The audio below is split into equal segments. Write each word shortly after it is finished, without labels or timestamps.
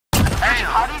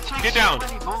Get down.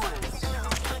 That's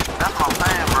what I'm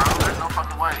saying, bro. There's no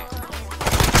fucking way.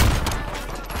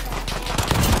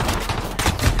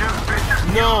 Dude, Bishop,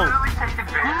 No. you literally take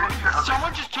advantage of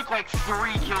Someone just took like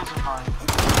 3 kills of mine.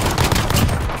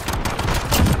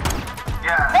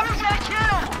 Yeah. What is that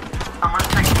kill? Someone's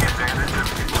taking advantage of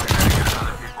people and trying to get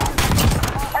other people.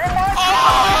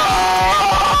 Oh!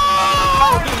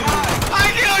 I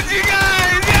killed you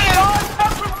guys! Yes!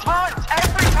 Fucking tons.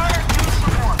 Every time I do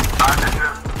someone.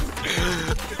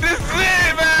 This is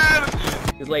it, man!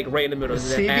 It's like right in the middle.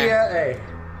 CBA.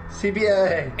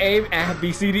 CBA. A, F,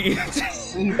 B, C, D, E. A,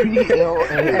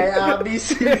 B,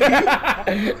 C, D.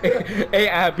 A,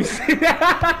 F, B, C, D.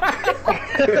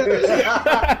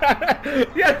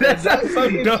 Yeah, that sounds so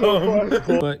dumb.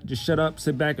 But just shut up,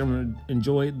 sit back, and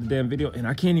enjoy the damn video. And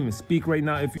I can't even speak right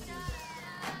now. If you...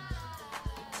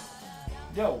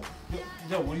 Yo,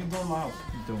 what are you doing in my house?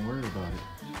 Don't worry about it.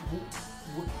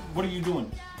 What are you doing?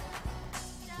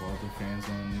 Well, the fans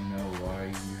want to know why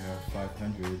you have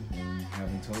 500 and you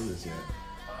haven't told us yet.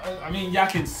 I mean, y'all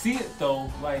can see it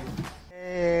though. Like,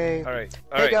 Hey. All right.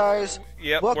 Hey guys.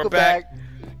 Yep, Welcome we're back.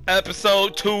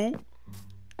 Episode 2. So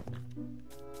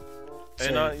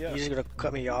And you're yeah. just gonna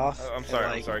cut me off? I'm sorry.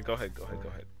 and, I'm sorry. Go ahead. Go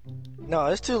ahead. No,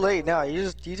 it's too late now. You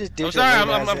just did. I'm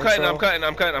sorry. I'm cutting. I'm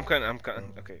cutting.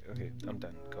 Okay. I'm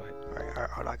done. Go ahead.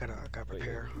 Alright, hold on, I gotta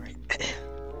prepare. Alright.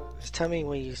 Just tell me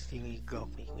when you go.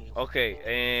 Okay,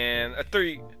 and a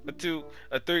 3, a 2,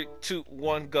 a 3, 2,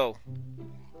 1, go.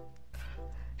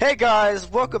 Hey guys,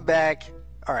 welcome back.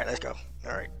 Alright, let's go.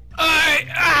 Alright.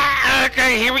 Alright,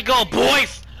 okay, here we go,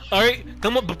 boys. Alright,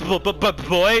 come on,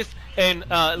 boys and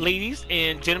ladies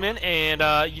and gentlemen, and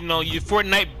you know, you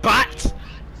Fortnite bots.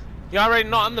 You already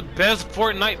know I'm the best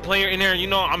Fortnite player in there. You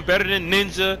know, I'm better than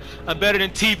Ninja, I'm better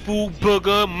than Tifu,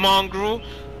 Booger, Mongrel.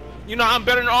 You know, I'm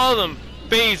better than all of them.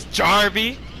 FaZe,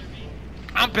 Jarvie.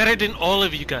 I'm better than all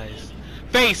of you guys.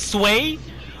 FaZe, Sway?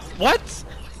 What?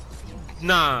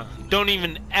 Nah, don't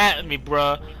even at me,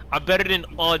 bruh. I'm better than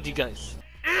all of you guys.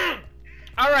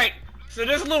 Alright, so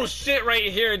this little shit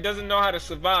right here doesn't know how to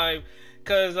survive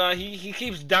because he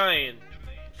keeps dying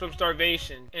from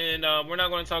starvation. And we're not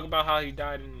going to talk about how he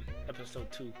died in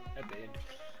episode 2 at the end.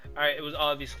 Alright, it was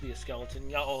obviously a skeleton.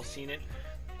 Y'all all seen it.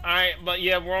 Alright, but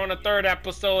yeah, we're on the 3rd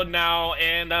episode now,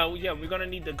 and yeah, we're gonna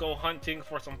need to go hunting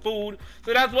for some food.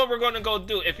 So that's what we're gonna go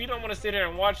do. If you don't want to sit here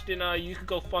and watch, then you can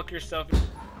go fuck yourself.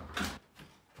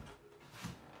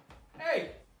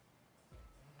 hey.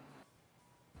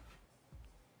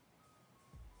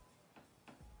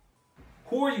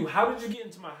 Who are you? How did you get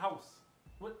into my house?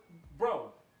 What,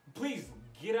 bro? Please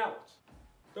get out.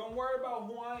 Don't worry about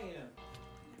who I am.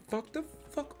 Fuck the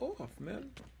fuck off, man.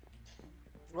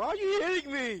 Why are you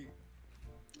hitting me?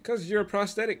 Cause you're a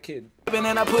prosthetic kid.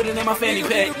 And I put it in my fanny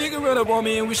pack. Nigga run up on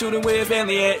me and we shooting where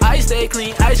family at. I stay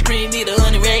clean, ice cream, need a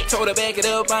 100 rack. Told her back it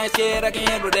up, I ain't scared, I can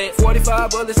handle that. 45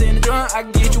 bullets in the drum, I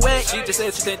can get you wet. She just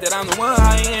said she think that I'm the one,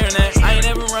 I ain't hearing that. I ain't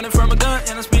ever running from a gun,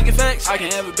 and I'm speaking facts. I can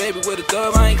have a baby with a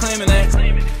dub, I ain't claiming that.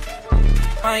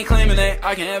 I ain't claiming that.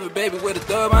 I can have a baby with a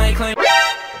dub, I ain't claiming.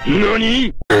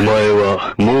 NANI?! お前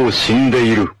はもう死んで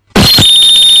いる。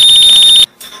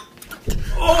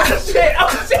 Oh shit! Oh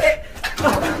shit!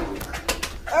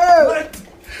 Oh.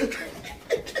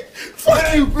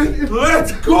 Fuck you, bitch.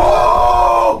 Let's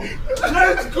go!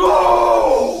 Let's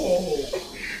go!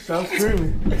 Stop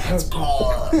screaming. Let's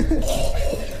go!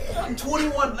 I'm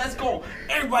 21. Let's go!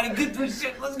 Everybody, get this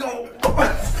shit. Let's go!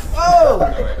 Oh!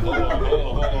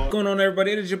 What's going on,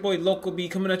 everybody? It is your boy Loco B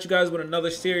coming at you guys with another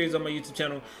series on my YouTube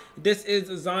channel. This is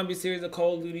a zombie series of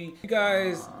Call of Duty. If you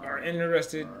guys are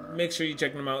interested, make sure you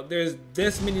check them out. There's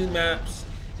this many maps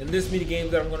and this many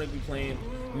games that I'm going to be playing.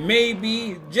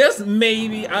 Maybe, just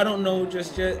maybe, I don't know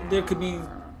just yet. There could be.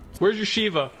 Where's your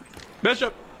Shiva?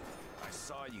 Bishop! I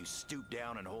saw you stoop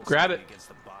down and hold Grab it. against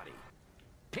the body.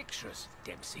 Pictures,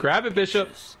 Dempsey. Grab it, Bishop.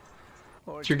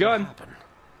 It's your gun.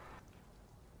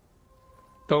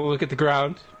 Don't look at the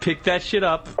ground. Pick that shit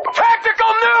up. Tactical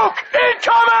nuke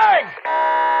incoming!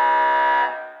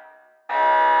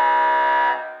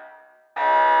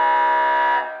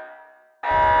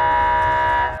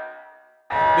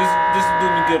 This is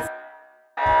doing me good.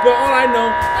 But all I know,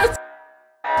 that's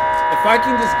if I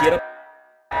can just get up.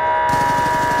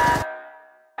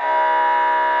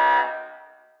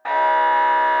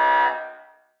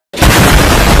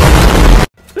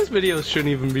 This video shouldn't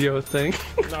even be a thing.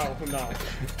 No.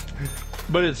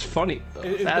 But it's funny.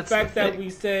 It's the fact that we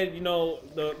said, you know,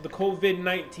 the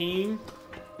COVID-19.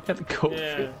 Yeah, the COVID.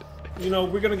 Yeah. You know,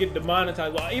 we're gonna get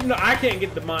demonetized. Well, even though I can't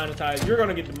get demonetized, you're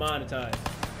gonna get demonetized.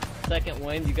 Second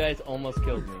wind, you guys almost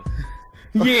killed me.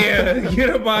 Yeah, get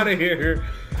up out of here.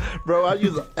 Bro, I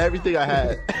used everything I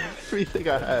had. Everything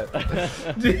I had.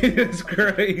 Jesus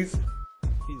Christ.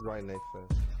 He's right next to us.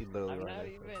 He's literally right next to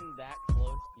us. I'm not even that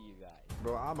close to you guys.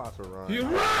 Bro, I'm about to run. You're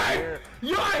right!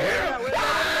 You're here! I'm gonna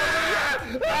die!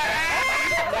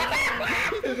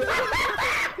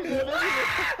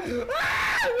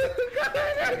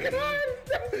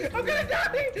 I'm gonna die!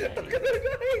 I'm gonna die!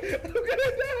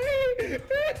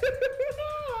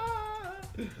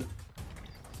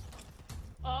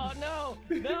 Oh no!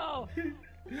 No!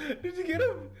 Did you get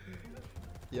him?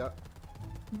 Yep.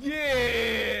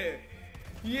 Yeah!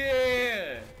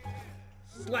 Yeah!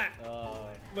 Slap!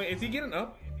 Wait, is he getting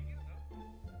up?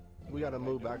 We gotta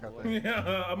move back, I think.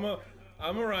 Yeah, I'm a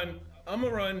run. I'm a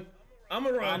run. I'm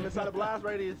a run. I'm inside the blast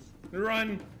radius.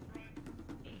 Run.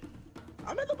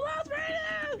 I'm in the blast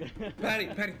radius! Patty,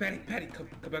 come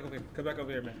back over here. Come back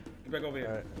over here, man. Get back over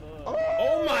here. Right.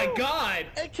 Oh my God!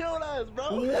 It killed us,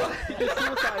 bro! What? He just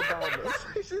suicide bombed us.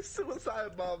 He just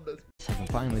suicide bombed us. I can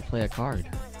finally play a card.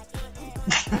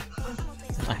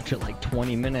 After like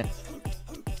 20 minutes.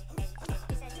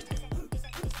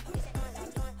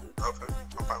 Okay,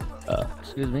 I'm fine with that.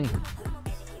 Excuse me.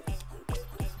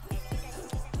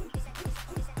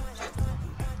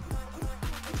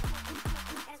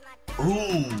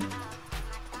 Ooh.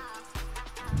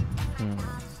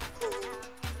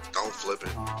 Don't flip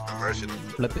it. Immersion.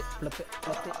 Flip it.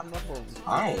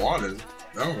 I don't want it.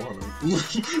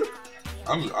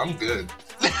 I'm good.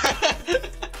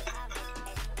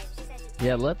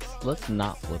 Yeah, let's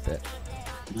not flip it.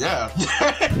 Yeah.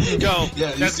 Yo,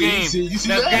 Yeah, that's game. You see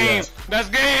that's that? game. That's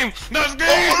game. That's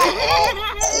game.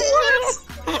 Bonus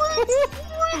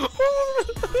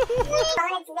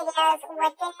videos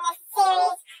within this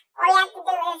series. All you have to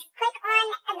do is click on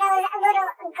those little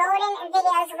golden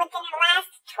videos within the last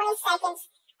 20 seconds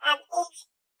of each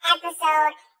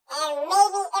episode, and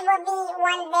maybe it will be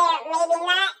one there, maybe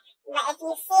not. But if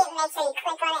you see it, make sure you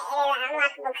click on it. It is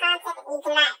unlockable content. You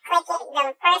cannot click it. The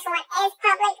first one is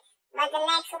public, but the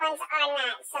next ones are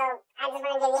not. So I just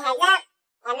want to give you a heads up,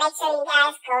 and make sure you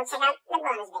guys go check out the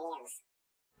bonus videos.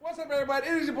 What's up, everybody?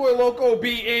 It is your boy Loco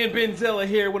B and Benzilla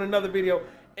here with another video.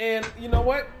 And you know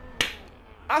what?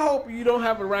 I hope you don't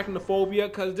have arachnophobia,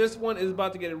 because this one is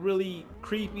about to get really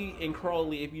creepy and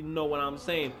crawly, if you know what I'm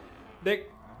saying. Get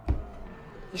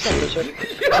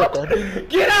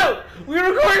out!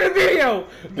 We're recording a video!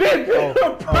 Ben,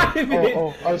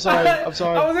 private! I'm sorry. I was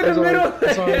in the middle.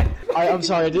 I'm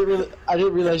sorry. I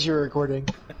didn't realize you were recording.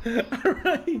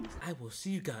 Alright. I will see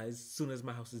you guys as soon as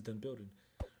my house is done building.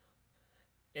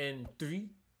 In 3,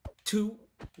 2,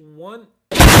 1.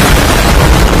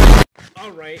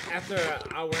 Alright, after an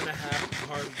hour and a half of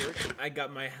hard work, I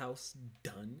got my house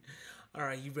done.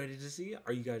 Alright, you ready to see it?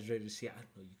 Are you guys ready to see it? I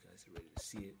know you guys are ready to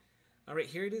see it. Alright,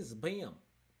 here it is. Bam.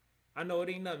 I know it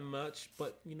ain't nothing much,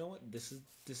 but you know what? This is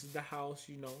the house,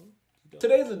 you know.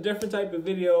 Today's a different type of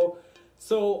video.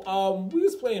 So, we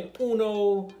was playing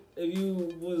Uno. If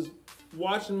you was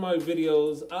watching my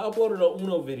videos, I uploaded an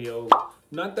Uno video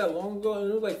not that long ago, and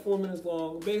it was like 4 minutes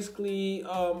long. Basically,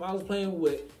 I was playing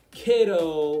with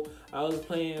Kiddo, I was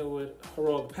playing with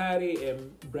Heroic Patty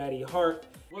and Bratty Hart.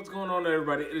 What's going on,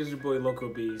 everybody? It is your boy Loco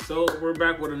B. So we're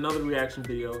back with another reaction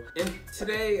video, and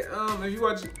today, if you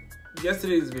watched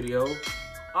yesterday's video,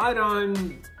 I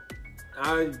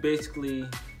basically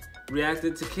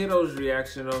reacted to Kiddo's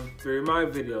reaction of my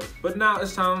videos. But now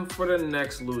it's time for the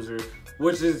next loser,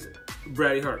 which is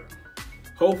Bratty Hart.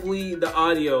 Hopefully the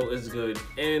audio is good.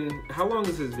 And how long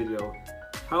is his video?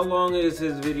 How long is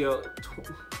his video?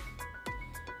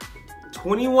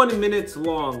 21 minutes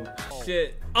long.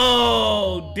 Shit.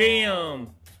 Oh,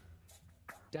 damn.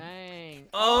 Dang.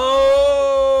 Oh.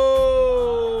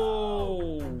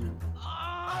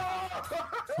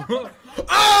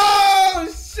 Oh,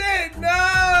 shit. No.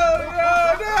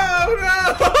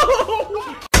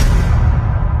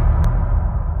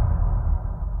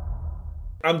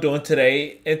 I'm doing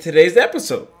today in today's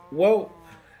episode. Well,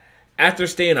 after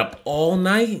staying up all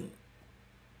night,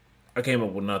 I came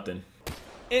up with nothing.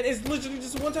 And it's literally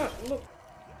just one time. Look.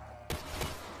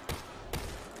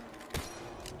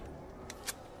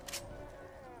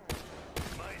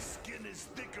 My skin is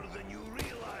thicker than you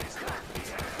realize.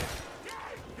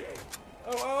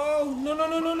 Oh, no.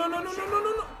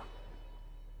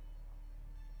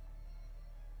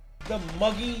 The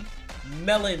muggy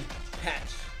melon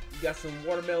patch. You got some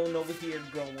watermelon over here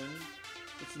growing.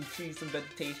 With some trees, some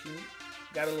vegetation.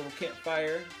 Got a little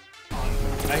campfire.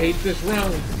 I hate this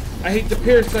round. I hate the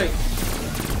parasites.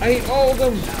 I hate all of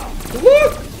them.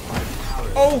 Look!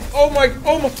 Oh my.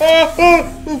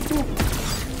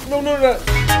 No.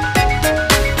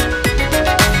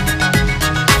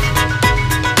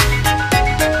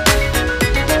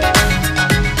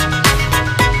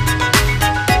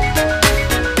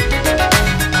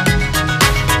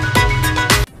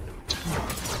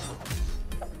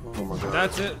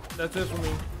 That's it for me.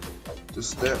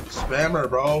 Just spam her,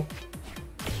 bro.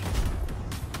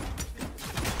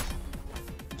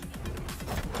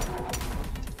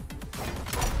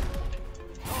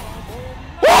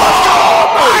 Oh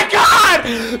my god!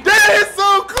 That is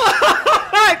so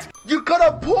clutch! You could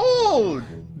have pulled!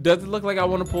 Does it look like I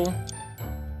want to pull?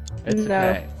 It's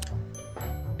okay.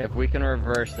 If we can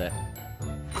reverse it.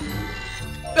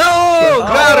 Oh,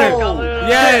 got it!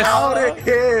 Yes! Out of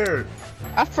here!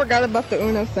 I forgot about the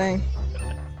Uno thing.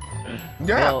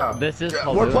 Yeah. Well, this is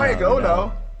called We're playing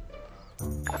Uno.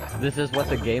 This is what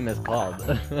the game is called.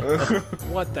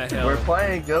 What the hell? We're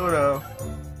playing Uno.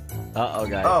 Uh-oh,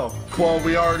 guys. Oh, well,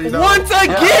 we already know. Once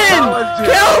again!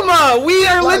 Kelma! We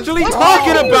are literally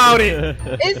talking about it!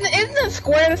 Isn't it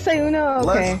square to say Uno?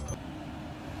 Okay.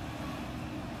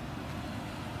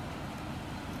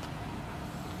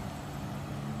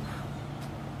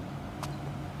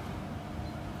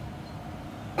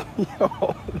 Yo,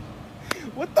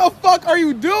 what the fuck are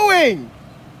you doing?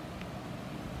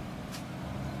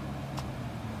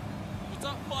 What's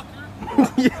up, fucker?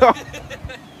 Yo,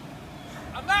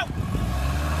 I'm out!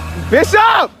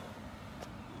 Bishop!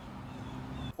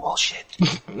 Bullshit.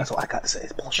 That's all I gotta say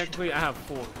is bullshit. Technically, I have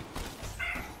 4.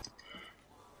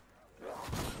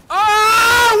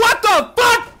 Ah! What the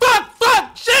fuck?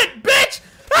 Fuck! Shit, bitch!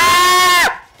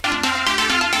 Ah!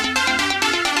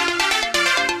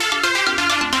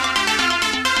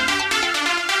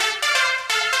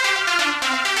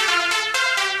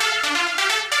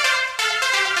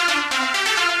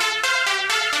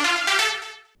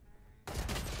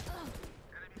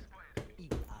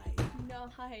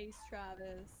 Nice,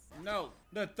 Travis. No,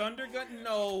 the thunder gun?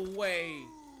 No way.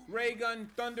 Ray gun,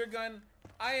 thunder gun.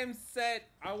 I am set.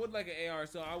 I would like an AR,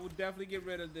 so I would definitely get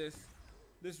rid of this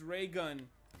ray gun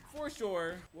for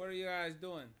sure. What are you guys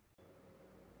doing?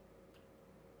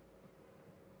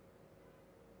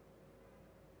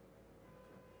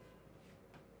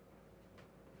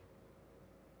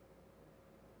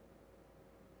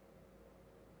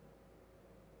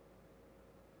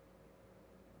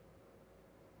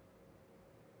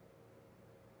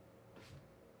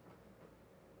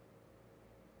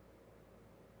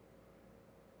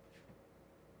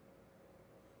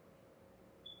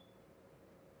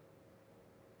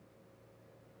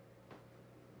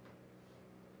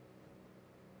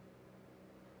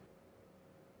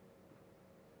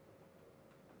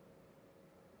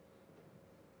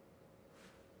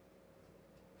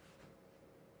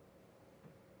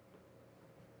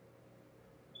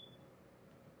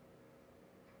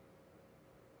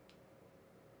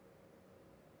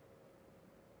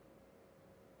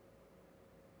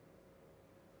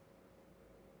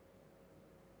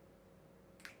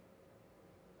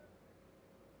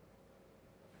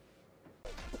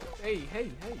 Hey.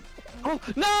 Oh,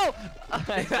 no!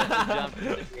 I jumped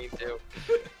into the game too.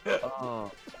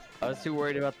 Oh, I was too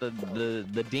worried about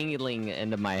the ding-a-ling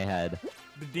into my head.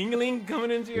 The ding-a-ling coming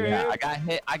into your head?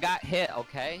 I got hit,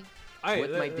 okay?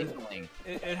 With my ding-a-ling.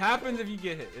 It happens if you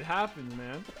get hit. It happens,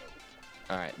 man.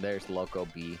 Alright, there's Loco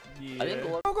B. Yeah. I think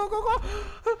Go!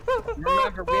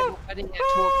 Remember, we have a wedding at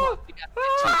 2 o'clock. We got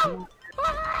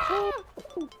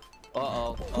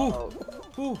Uh-oh.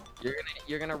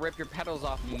 You're gonna rip your pedals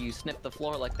off you snip the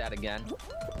floor like that again.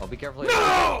 Oh, be careful.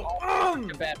 No!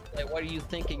 Bad play. What are you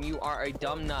thinking? You are a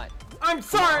dumb nut. I'm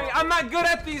sorry, I'm not good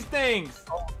at these things.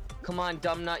 Oh, come on,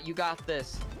 dumb nut, you got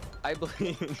this. I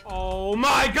believe. Oh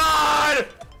my god!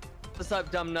 What's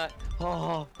up, dumb nut?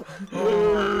 Oh. To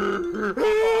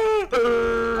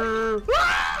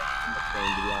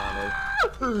be honest.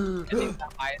 I think the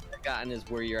highest I've gotten is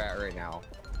where you're at right now.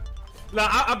 Nah,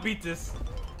 I beat this.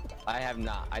 I have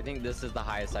not. I think this is the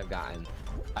highest I've gotten.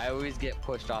 I always get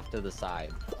pushed off to the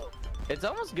side. It's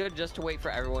almost good just to wait for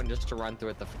everyone just to run through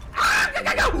it the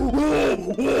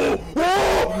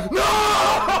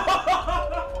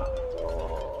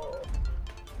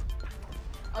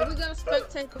Are we gonna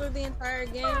spectate through the entire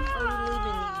game, or are we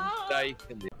leaving you? No, you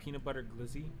can do. Peanut butter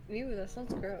glizzy? Ew, that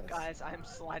sounds gross. Guys, I'm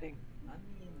sliding. I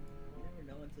mean, you never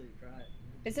know until you try it.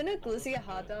 Isn't a glizzy a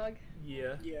hot dog?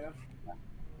 Yeah. Yeah.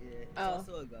 Yeah, it's Oh.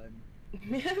 also a gun.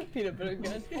 Peanut butter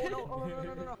gun. Oh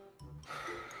no, no.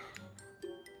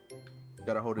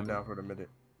 Gotta hold it down for a minute.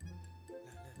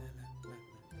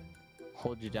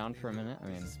 Hold you down for a minute? I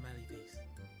mean...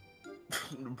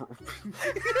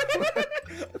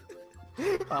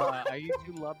 are you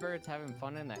two lovebirds having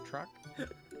fun in that truck?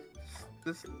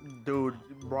 This dude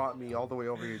brought me all the way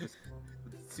over here just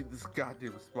to see this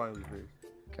goddamn smiley face.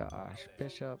 Gosh,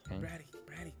 Bishop. And... Brady.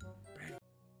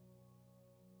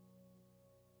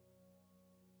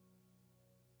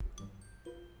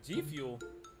 G Fuel.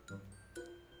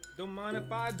 Don't mind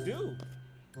if I do.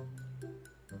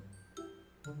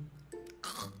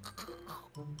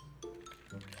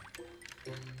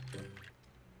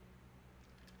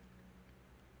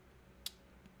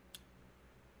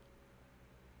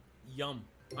 Yum.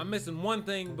 I'm missing one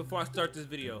thing before I start this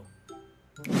video.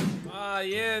 Ah,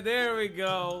 yeah, there we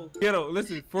go. Kiddo,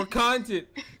 listen, for content,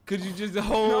 could you just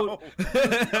hold...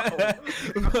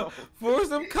 No. For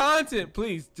some content,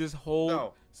 please, just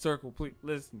hold circle, please.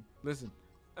 Listen.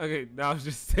 Okay, now I was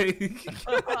just saying.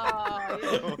 Oh,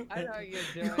 yeah. I know you're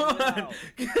doing it.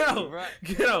 Come on,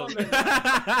 get out.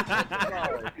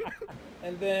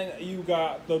 And then you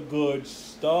got the good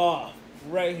stuff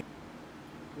right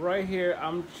here.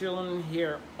 I'm chilling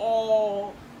here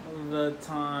all the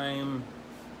time.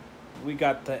 We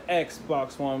got the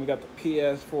Xbox One, we got the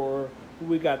PS4,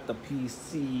 we got the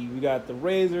PC, we got the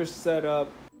Razer set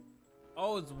up.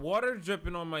 Oh, it's water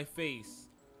dripping on my face.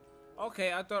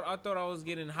 Okay, I thought I was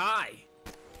getting high.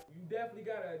 You definitely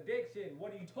got an addiction.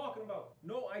 What are you talking about?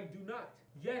 No, I do not.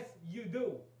 Yes, you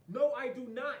do. No, I do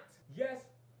not. Yes,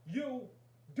 you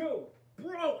do.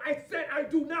 Bro, I said I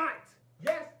do not.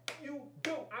 Yes, you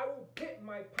do. I will put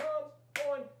my palms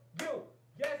on you.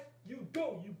 Yes, you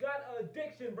do. You got an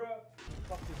addiction, bro.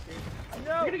 Fuck this shit.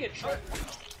 No. You're gonna get shot.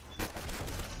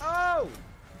 Oh!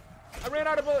 I ran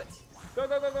out of bullets. Go.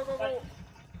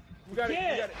 We got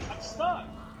it. I'm stuck.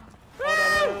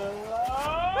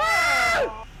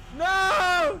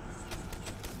 No!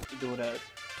 You doing that?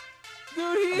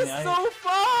 Dude, he's so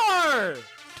far!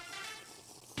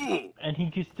 And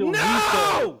he can still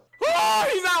No! Oh,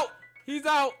 he's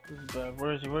out!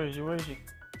 Where is he?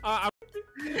 I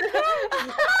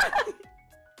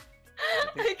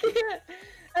can't.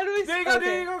 How do we? There you go. Come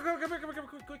here.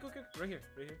 Quick. Right here.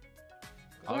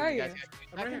 Oh, Where are you guys you?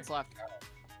 got 2 seconds left.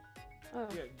 Oh.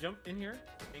 Yeah, jump in here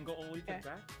and go all the way to the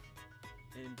back.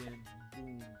 And then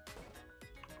boom.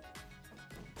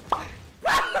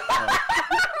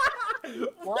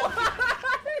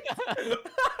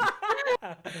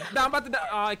 No, I'm about to die.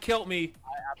 Oh, it killed me.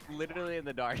 I'm literally in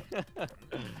the dark.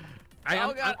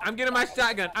 I'm getting my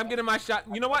shotgun.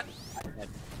 You know what?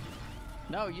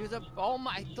 No, use a. Oh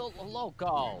my, the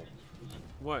Loco.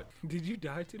 What? Did you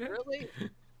die to that? Really?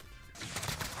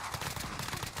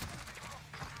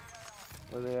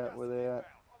 Where they at?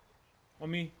 On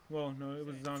me? Well, no, it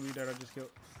was a zombie that I just killed.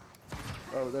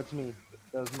 Oh, that's me.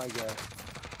 That was my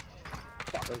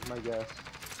guess.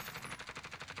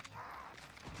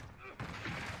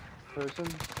 Person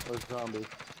or zombie?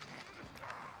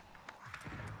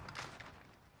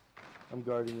 I'm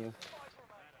guarding you.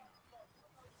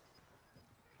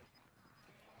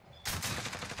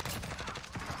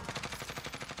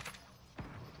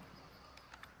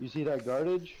 You see that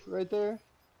guardage right there?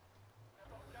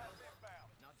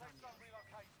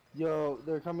 Yo,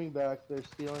 they're coming back. They're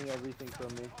stealing everything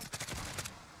from me.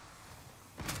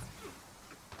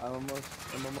 I'm almost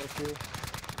here.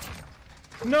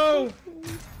 No!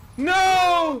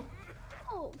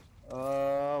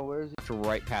 Where's he?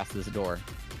 Right past this door.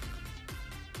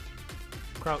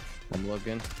 Crouch. I'm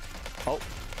looking. Oh.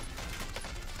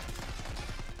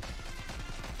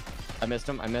 I missed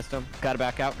him. Gotta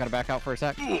back out for a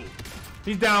sec.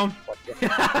 He's down. His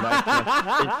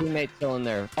teammate's still in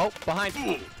there. Oh, behind.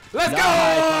 Let's go!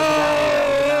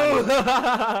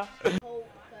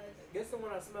 Get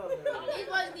someone I smell. These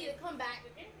boys need to come back.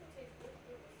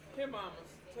 Here, mama.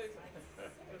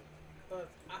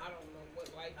 I don't know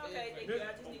what life is. Okay, thank you.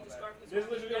 I just need to scarf this.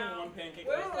 There's literally only one pancake.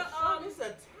 Where's the It's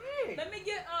a tank. Let me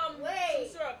get some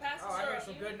syrup. Pass the Oh, I syrup. heard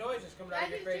some good noises coming out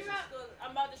of your face.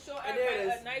 I'm about to show And there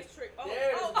everybody it is. a nice trick. Oh,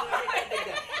 There it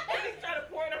is. He's trying to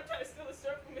pour it. I'm trying to steal the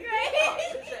syrup from me.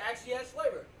 This actually has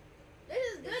flavor. This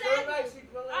is good.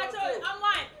 I told you, I'm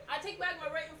lying. I take back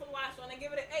my rating for the last one. I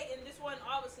give it an 8, and this one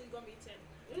obviously is gonna be 10.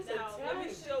 Now, let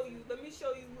me show you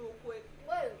real quick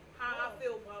how I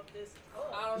feel about this.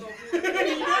 I don't know if you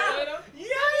want to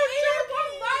You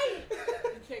right.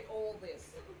 You take all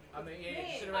this. I mean,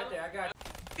 yeah, sit right there. I got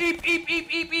you. Eep.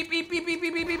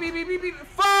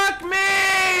 Fuck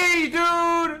me,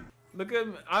 dude! Look at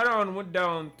me. I done went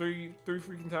down three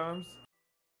freaking times.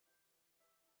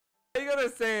 How you gonna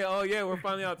say, oh yeah, we're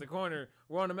finally out the corner.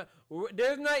 We're on the map.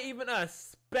 There's not even a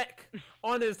speck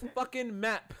on this fucking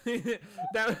map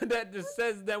that just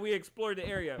says that we explored the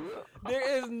area. There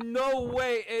is no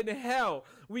way in hell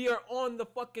we are on the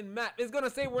fucking map. It's gonna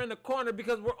say we're in the corner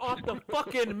because we're off the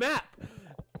fucking map.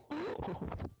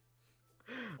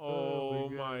 Oh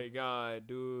my god,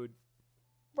 dude.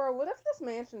 Bro, what if this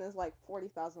mansion is like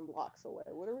 40,000 blocks away?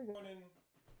 What are we doing?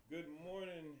 Good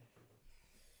morning.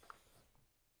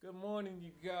 Good morning,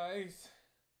 you guys.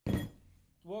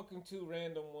 welcome to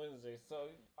Random Wednesday. So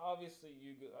obviously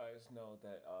you guys know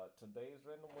that today is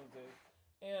Random Wednesday,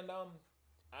 and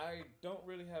I don't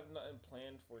really have nothing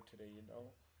planned for today.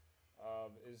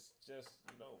 It's just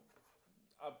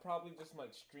I probably just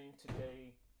might stream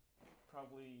today.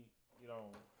 Probably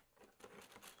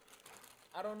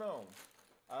I don't know.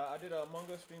 I did a Among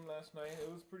Us stream last night.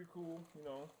 It was pretty cool.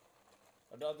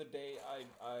 The other day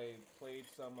I played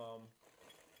some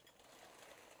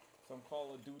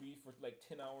Call of Duty for like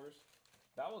 10 hours.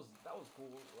 That was cool,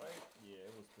 right? Yeah,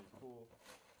 it was pretty cool.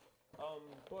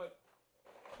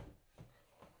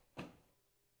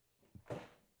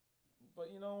 But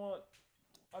you know what?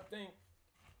 I think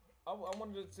I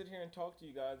wanted to sit here and talk to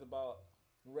you guys about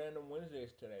Random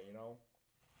Wednesdays today.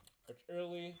 It's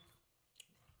early,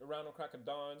 around the crack of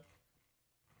dawn.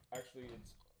 Actually,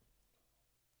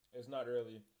 it's not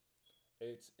early.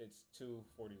 It's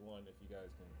 2:41 if you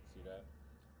guys can see that.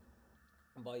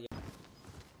 But yeah.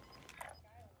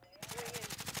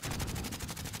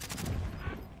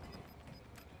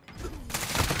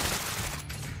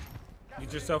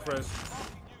 Use your self-res.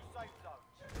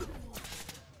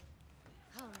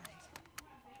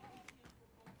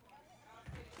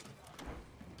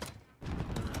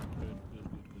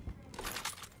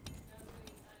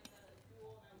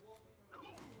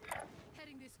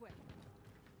 Heading this way.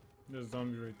 There's a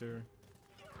zombie right there.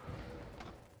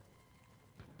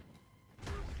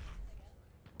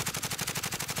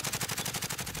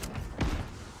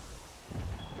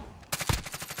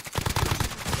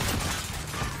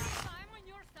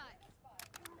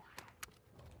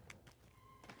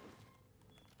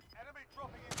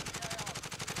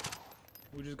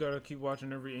 We just gotta keep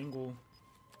watching every angle.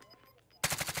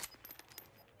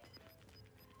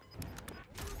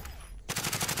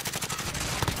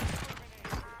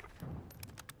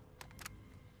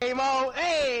 Hey Mo,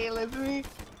 hey, listen,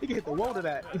 you can hit the wall to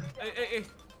that. Hey.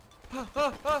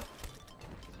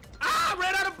 Ah,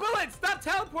 ran out of bullets! Stop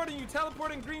teleporting, you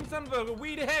teleporting green son of a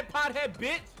weed head, pothead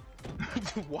bitch!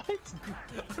 What?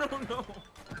 I don't know.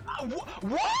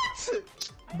 What?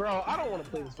 Bro, I don't want to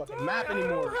play this fucking map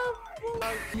anymore.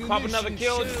 Pop another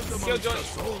kill joint,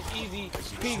 boom, easy,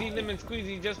 peasy, lemon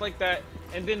squeezy, just like that.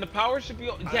 And then the power should be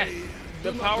on. Yes,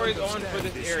 the power is on for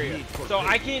this area. So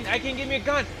I can give me a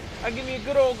gun. I give me a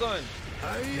good old gun.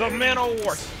 The Man of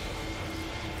War.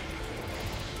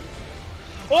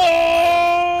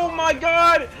 Oh my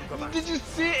God! Did you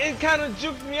see it? It kind of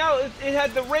juked me out. It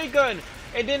had the ray gun,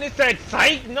 and then it said,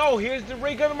 "Psych! No, here's the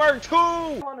ray gun Mark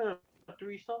II."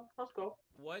 Threesome. Let's go.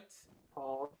 What?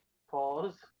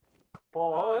 Pause.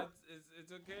 No,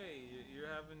 it's okay. You're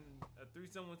having a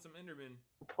threesome with some Enderman.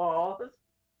 Pause.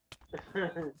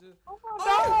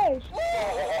 Oh!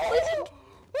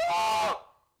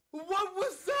 What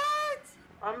was that?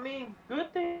 I mean,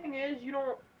 good thing is you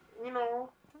don't,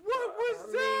 What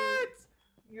was that?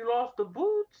 You lost the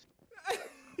boots.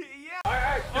 Yeah.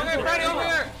 Alright, okay, Brady, over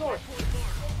here.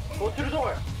 Go to the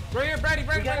door. Right here, Brady,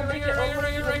 right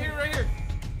here.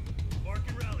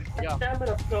 Yeah.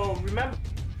 Stamina, so remember,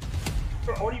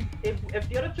 only if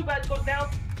the other two guys go down,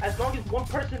 as long as one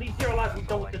person leaves here alive, we're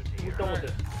done with this. We're done with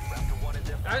this.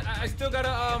 I still got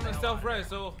a self-res,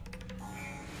 so.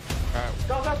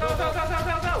 Go!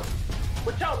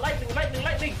 Watch out!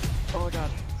 Lightning! Oh my God!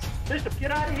 Bishop,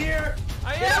 get out of here!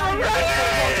 I am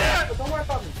ready! Don't worry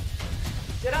about me.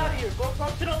 Get out of here! Go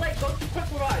to the lake. Go to quick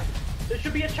revive. There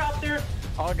should be a chop there.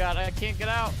 Oh God, I can't get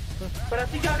out. But I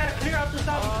think y'all gotta clear out the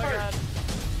zombies first. God.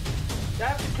 You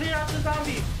have to clear out the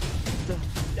zombies.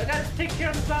 Y'all gotta take care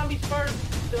of the zombies first.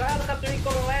 The helicopter ain't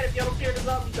gonna land if y'all don't clear the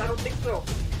zombies. I don't think so.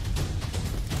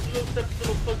 It's a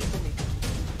little fuzzy for me.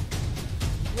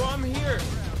 Well, I'm here.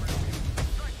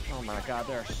 Oh my God,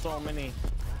 there are so many.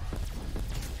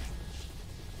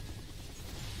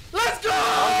 Let's go!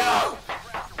 Oh,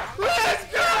 let's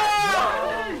go!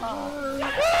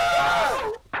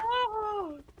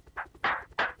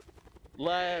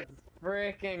 Let's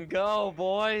freaking go,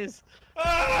 boys!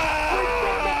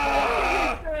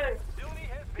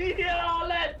 Yo,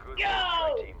 let's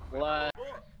go! Let's.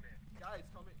 Guys,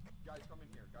 come in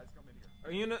here.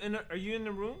 Are you in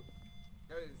the room?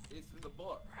 It's in the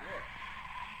book.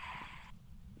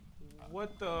 Look.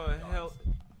 What the hell?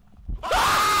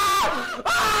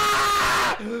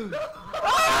 Please,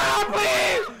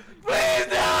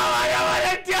 no! I don't want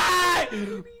to die!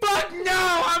 Fuck no!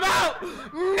 I'm out!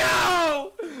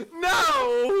 No!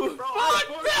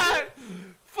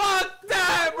 Fuck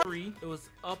that! It was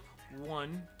up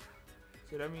 1.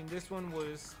 So that means this one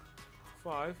was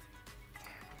 5.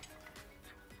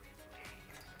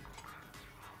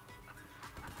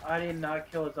 I did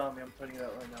not kill a zombie. I'm putting it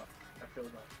out right now. I killed a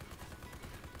zombie.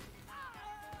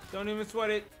 Don't even sweat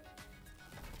it.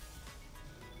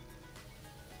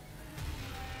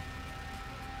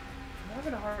 I'm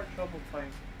having a hard trouble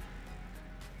fighting.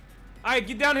 Alright,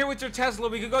 get down here with your Tesla.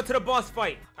 We can go to the boss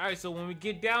fight. Alright, so when we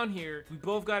get down here, we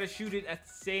both gotta shoot it at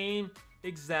the same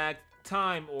exact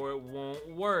time or it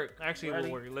won't work. Actually, it won't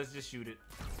work. Let's just shoot it.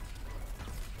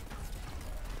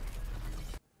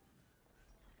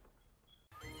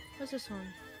 What's this one?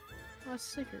 Oh, it's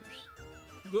Snickers.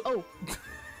 Oh.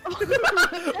 Where'd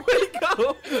it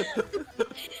go?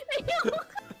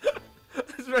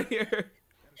 It's right here.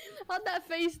 How'd that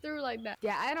phase through like that?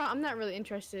 Yeah, I'm not really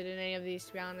interested in any of these,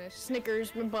 to be honest.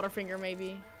 Snickers and Butterfinger,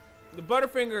 maybe. The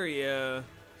Butterfinger, yeah.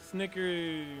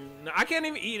 Snickers. No, I can't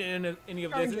even eat any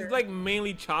of this. It's like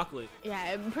mainly chocolate.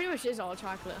 Yeah, it pretty much is all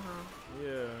chocolate, huh?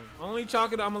 Yeah. Only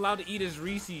chocolate I'm allowed to eat is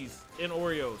Reese's and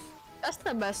Oreos. That's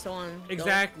the best one.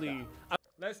 Exactly.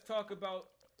 Let's talk about.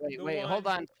 Wait, hold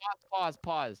on.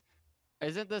 Pause.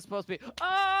 Isn't this supposed to be?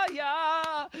 Oh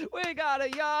yeah, we got a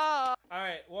yeah. All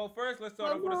right. Well, first let's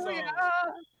start off with a song.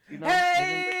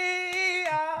 Hey,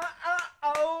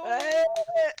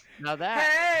 now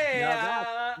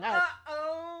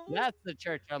that's the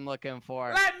church I'm looking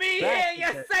for. Let me hear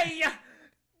you say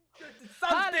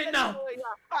something now.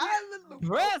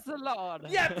 Praise the Lord.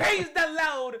 Yeah, praise the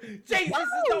Lord. Jesus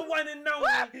is the one and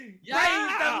only. Yeah.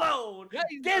 Praise the Lord.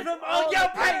 Give him all your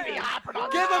praise.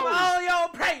 Give him all your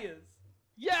prayers.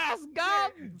 Yes,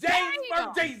 God. James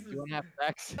from Jesus. You wanna have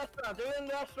sex?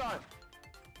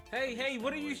 Hey,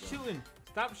 what are you shooting?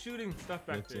 Stop shooting stuff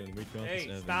back there. Hey,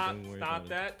 stop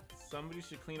that. Somebody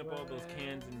should clean up all those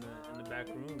cans in the back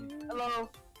room. Hello.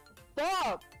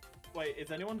 Stop. Wait,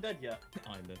 is anyone dead yet?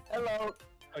 I'm dead. Hello.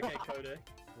 Okay, Kodak.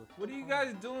 What are you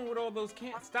guys doing with all those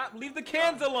cans? Stop. Leave the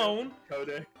cans alone.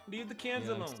 Kodak. Leave the cans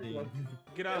alone.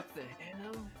 Get What out. the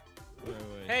hell?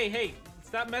 Wait. Hey,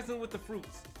 stop messing with the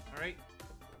fruits. All right.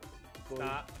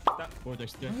 Stop. What?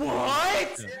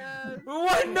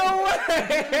 What? No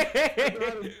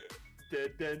way!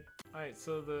 Dead. Alright,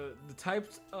 so the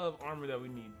types of armor that we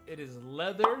need. It is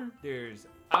leather, there's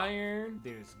iron,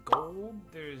 there's gold,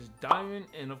 there's diamond,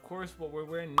 and of course what we're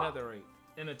wearing, netherite.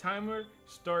 And the timer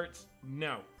starts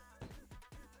now.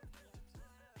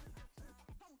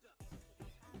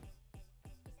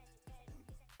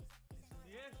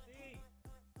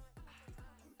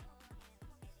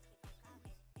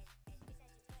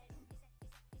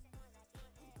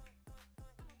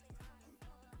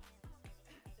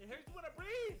 It hurts when I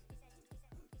breathe.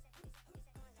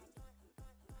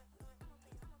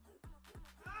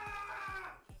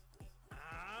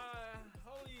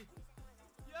 Holy,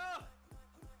 yo.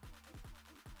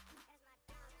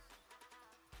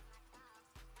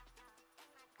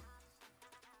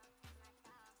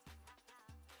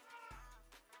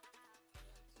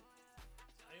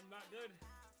 I am not good.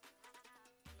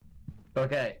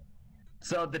 Okay,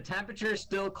 so the temperature is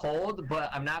still cold, but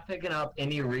I'm not picking up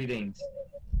any readings.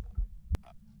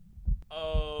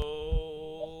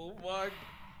 Oh, fuck.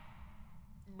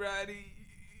 Brady.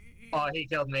 Oh, he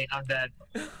killed me. I'm dead.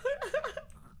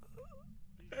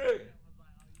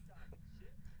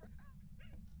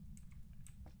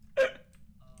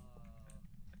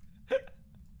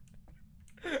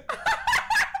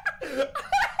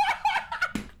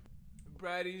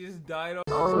 Brady just died on.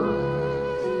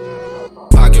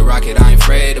 Pocket rocket, I ain't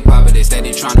afraid to pop it. They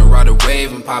steady trying to ride a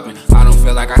wave and popping. I don't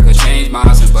feel like I could change my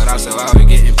options, but I'm still out here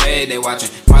getting paid. They watching,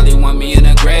 probably want me in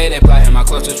a grade. They plotting my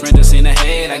closest friend to see the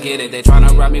hate. I get it, they trying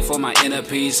to rob me for my inner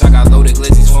peace. I got loaded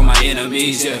glizzies for my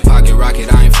enemies. Yeah, pocket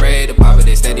rocket, I ain't afraid to pop it.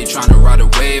 They steady trying to ride a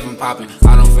wave and popping.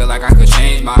 I don't feel like I could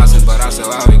change my options, but I'm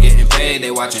still out here getting paid.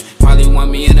 They watching, probably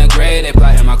want me in a grade. They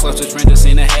plotting my closest friend to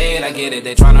see the hate. I get it,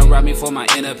 they trying to rob me for my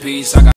inner peace. I got